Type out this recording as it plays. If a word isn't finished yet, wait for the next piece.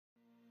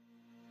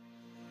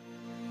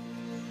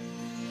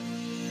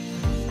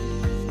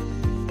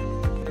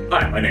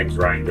Hi, my name is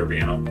Ryan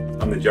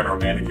Derbiano. I'm the general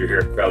manager here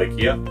at Crowley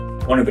Kia.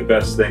 One of the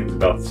best things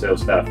about the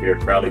sales staff here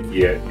at Crowley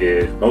Kia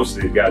is most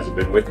of these guys have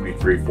been with me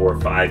 3, 4,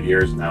 5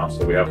 years now,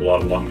 so we have a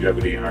lot of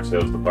longevity in our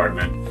sales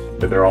department.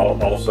 But they're all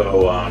also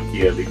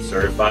Kia Elite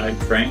certified,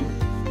 trained.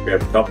 We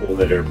have a couple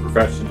that are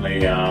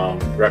professionally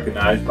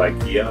recognized by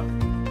Kia,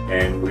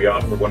 and we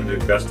offer one of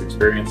the best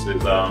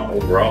experiences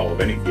overall of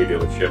any Kia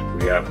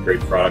dealership. We have great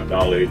product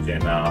knowledge,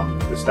 and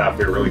the staff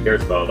here really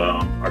cares about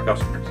our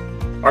customers.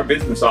 Our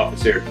business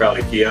office here at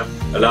Crowley Kia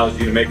allows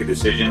you to make a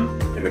decision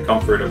in the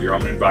comfort of your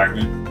own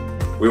environment.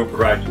 We will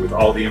provide you with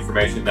all the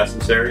information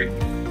necessary,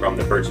 from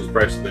the purchase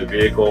price of the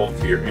vehicle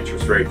to your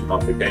interest rate to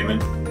monthly payment.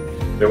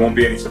 There won't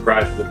be any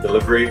surprises at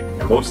delivery,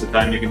 and most of the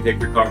time you can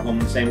take your car home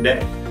the same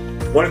day.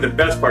 One of the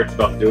best parts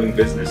about doing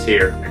business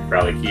here at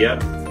Crowley Kia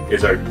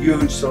is our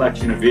huge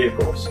selection of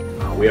vehicles.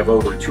 We have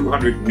over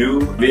 200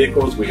 new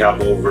vehicles. We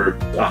have over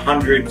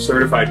 100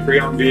 certified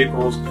pre-owned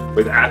vehicles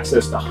with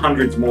access to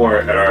hundreds more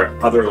at our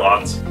other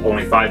lots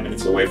only 5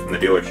 minutes away from the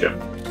dealership.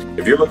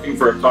 If you're looking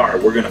for a car,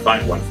 we're going to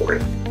find one for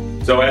you.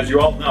 So as you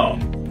all know,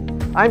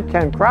 I'm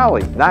Ken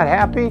Crowley. Not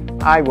happy?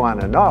 I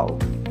want to know.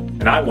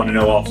 And I want to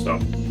know also.